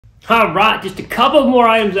All right, just a couple more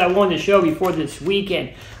items I wanted to show before this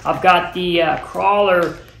weekend. I've got the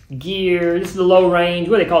crawler gear. This is the low range.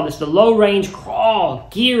 What do they call this? The low range crawl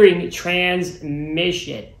gearing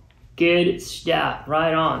transmission. Good stuff.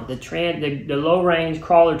 Right on. The low range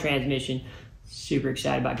crawler transmission. Super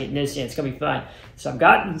excited about getting this in. It's gonna be fun. So I've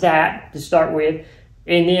got that to start with,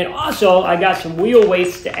 and then also I got some wheel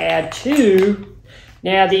weights to add to.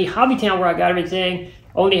 Now the Hobby Town where I got everything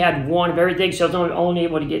only had one of everything, so I was only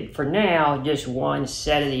able to get, for now, just one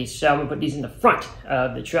set of these. So I'm gonna put these in the front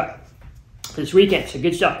of the truck for this weekend. So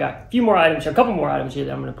good stuff. Got a few more items, a couple more items here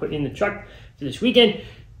that I'm gonna put in the truck for this weekend.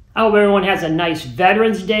 I hope everyone has a nice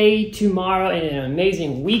Veterans Day tomorrow and an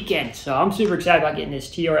amazing weekend. So I'm super excited about getting this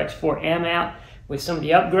TRX-4M out with some of the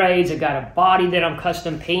upgrades. I've got a body that I'm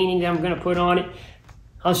custom painting that I'm gonna put on it.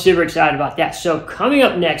 I'm super excited about that. So coming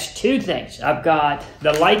up next, two things. I've got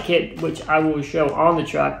the light kit, which I will show on the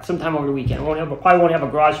truck sometime over the weekend. I probably won't have a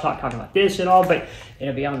garage talk talking about this at all, but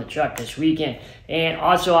it'll be on the truck this weekend. And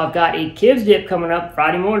also I've got a Kids Dip coming up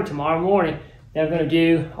Friday morning, tomorrow morning, that I'm gonna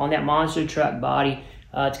do on that monster truck body.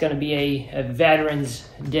 It's gonna be a Veterans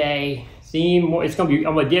Day theme. It's gonna be,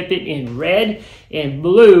 I'm gonna dip it in red and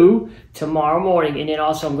blue tomorrow morning, and then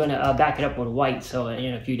also I'm gonna back it up with white, so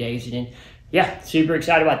in a few days. And then, yeah, super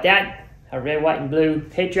excited about that. A red, white, and blue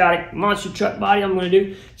patriotic monster truck body I'm gonna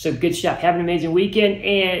do. So good stuff. Have an amazing weekend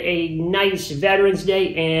and a nice Veterans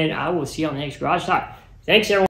Day, and I will see you on the next Garage Talk. Thanks, everyone.